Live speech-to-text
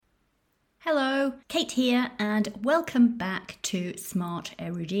Hello, Cate here, and welcome back to Smart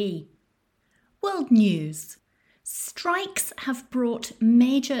Erudit. World news. Strikes have brought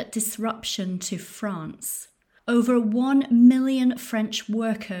major disruption to France. Over 1 million French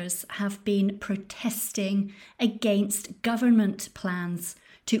workers have been protesting against government plans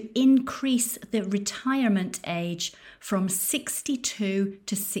to increase the retirement age from 62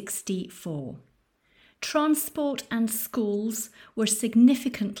 to 64. Transport and schools were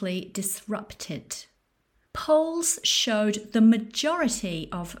significantly disrupted. Polls showed the majority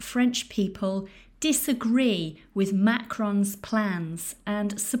of French people disagree with Macron's plans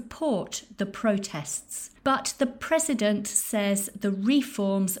and support the protests, but the president says the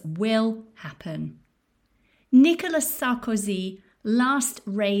reforms will happen. Nicolas Sarkozy last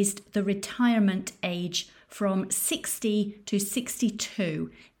raised the retirement age from 60 to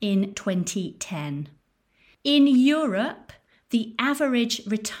 62 in 2010. In Europe, the average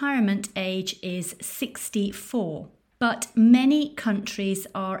retirement age is 64, but many countries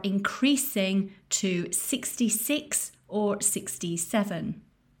are increasing to 66 or 67.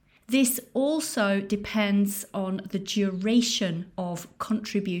 This also depends on the duration of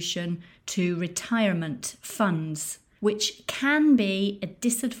contribution to retirement funds, which can be a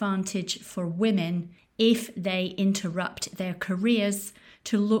disadvantage for women if they interrupt their careers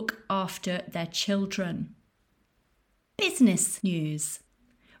to look after their children. Business news.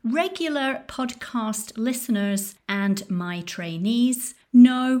 Regular podcast listeners and my trainees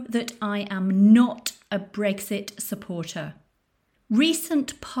know that I am not a Brexit supporter.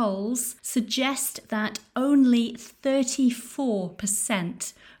 Recent polls suggest that only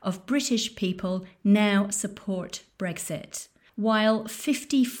 34% of British people now support Brexit, while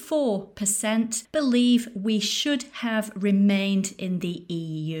 54% believe we should have remained in the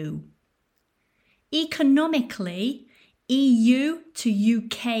EU. Economically, EU to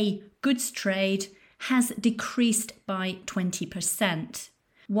UK goods trade has decreased by 20%,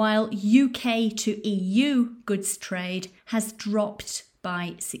 while UK to EU goods trade has dropped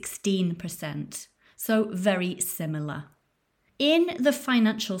by 16%, so very similar. In the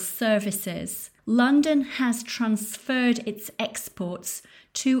financial services, London has transferred its exports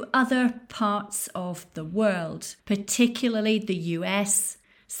to other parts of the world, particularly the US,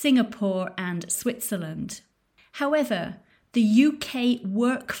 Singapore and Switzerland. However, the UK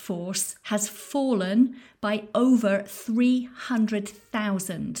workforce has fallen by over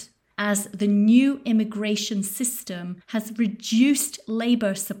 300,000 as the new immigration system has reduced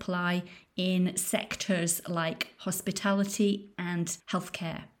labour supply in sectors like hospitality and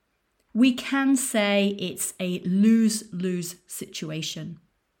healthcare. We can say it's a lose-lose situation.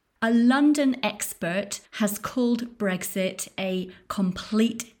 A London expert has called Brexit a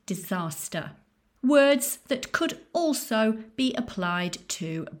complete disaster. Words that could also be applied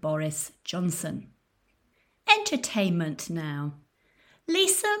to Boris Johnson. Entertainment now.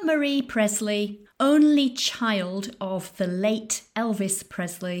 Lisa Marie Presley, only child of the late Elvis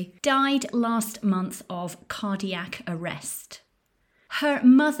Presley, died last month of cardiac arrest. Her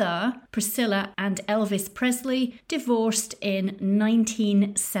mother, Priscilla, and Elvis Presley divorced in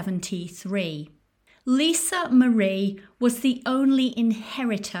 1973. Lisa Marie was the only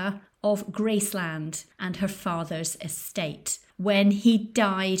inheritor of Graceland and her father's estate when he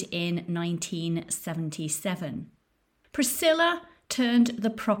died in 1977. Priscilla turned the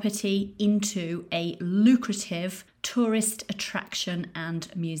property into a lucrative tourist attraction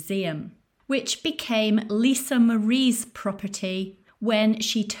and museum, which became Lisa Marie's property when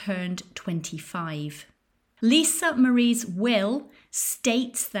she turned 25. Lisa Marie's will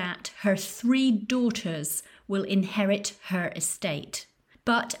states that her 3 daughters will inherit her estate.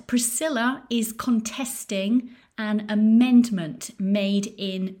 But Priscilla is contesting an amendment made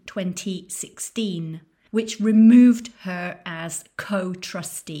in 2016, which removed her as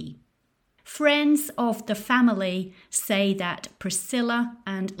co-trustee. Friends of the family say that Priscilla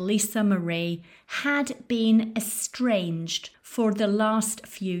and Lisa Marie had been estranged for the last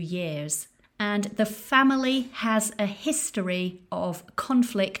few years, and the family has a history of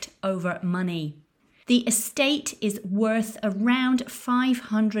conflict over money. The estate is worth around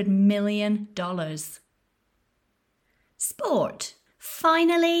 $500 million. Sport.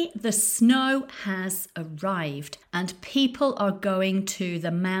 Finally, the snow has arrived and people are going to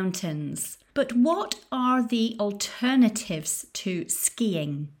the mountains. But what are the alternatives to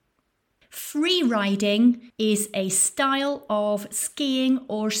skiing? Free riding is a style of skiing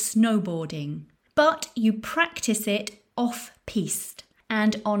or snowboarding, but you practice it off-piste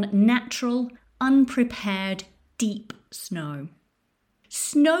and on natural, unprepared, deep snow.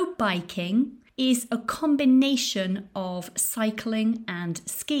 Snow biking is a combination of cycling and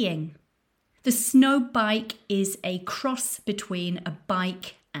skiing. The snow bike is a cross between a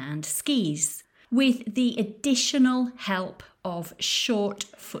bike and skis, with the additional help of short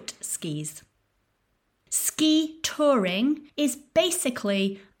foot skis. Ski touring is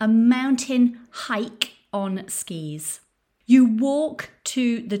basically a mountain hike on skis. You walk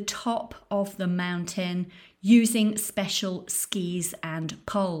to the top of the mountain using special skis and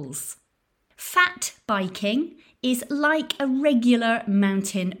poles. Fat biking is like a regular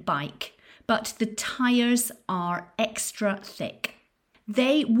mountain bike, but the tyres are extra thick.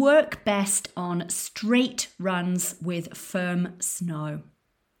 They work best on straight runs with firm snow.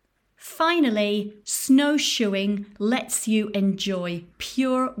 Finally, snowshoeing lets you enjoy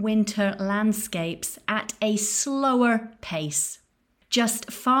pure winter landscapes at a slower pace.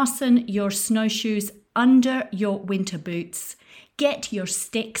 Just fasten your snowshoes under your winter boots, get your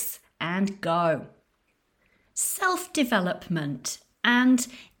sticks and go. Self-development. And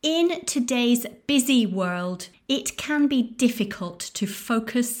in today's busy world, it can be difficult to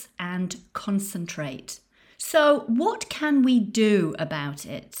focus and concentrate. So what can we do about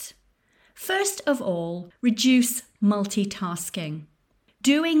it? First of all, reduce multitasking.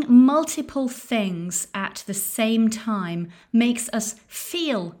 Doing multiple things at the same time makes us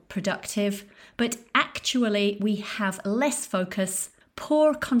feel productive, but actually we have less focus,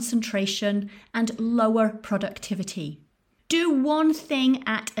 poor concentration, and lower productivity. Do one thing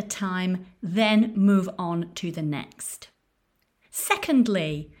at a time, then move on to the next.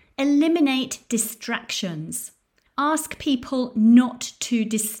 Secondly, eliminate distractions. Ask people not to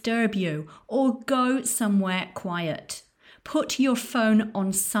disturb you or go somewhere quiet. Put your phone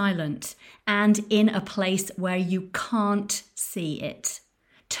on silent and in a place where you can't see it.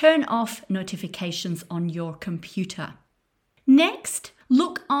 Turn off notifications on your computer. Next,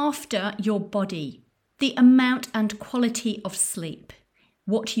 look after your body. The amount and quality of sleep,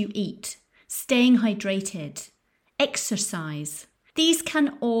 what you eat, staying hydrated, exercise. These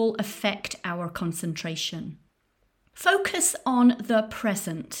can all affect our concentration. Focus on the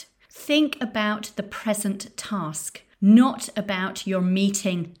present. Think about the present task, not about your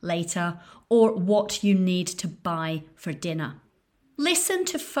meeting later or what you need to buy for dinner. Listen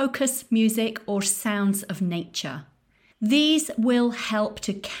to focus music or sounds of nature. These will help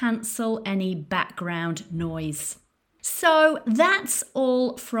to cancel any background noise. So that's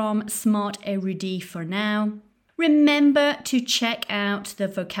all from Smart Erudit for now. Remember to check out the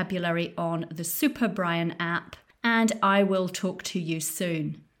vocabulary on the Super Brian app, and I will talk to you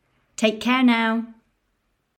soon. Take care now.